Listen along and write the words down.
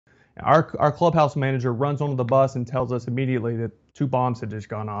Our clubhouse manager runs onto the bus and tells us immediately that two bombs had just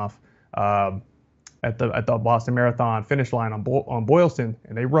gone off um, at the Boston Marathon finish line on Boylston,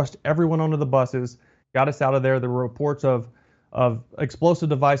 and they rushed everyone onto the buses, got us out of there. There were reports of explosive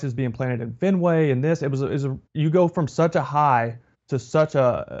devices being planted in Fenway, and this you go from such a high to such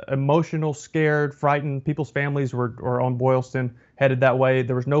a emotional, scared, frightened. People's families were on Boylston, headed that way.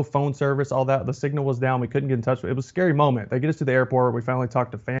 There was no phone service, all that. The signal was down. We couldn't get in touch. It was a scary moment. They get us to the airport. We finally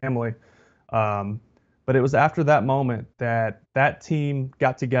talked to family. Um, but it was after that moment that that team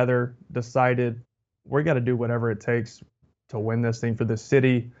got together, decided we got to do whatever it takes to win this thing for the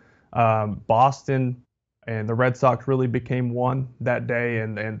city. Boston and the Red Sox really became one that day,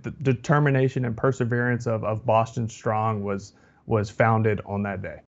 and the determination and perseverance of Boston Strong was founded on that day.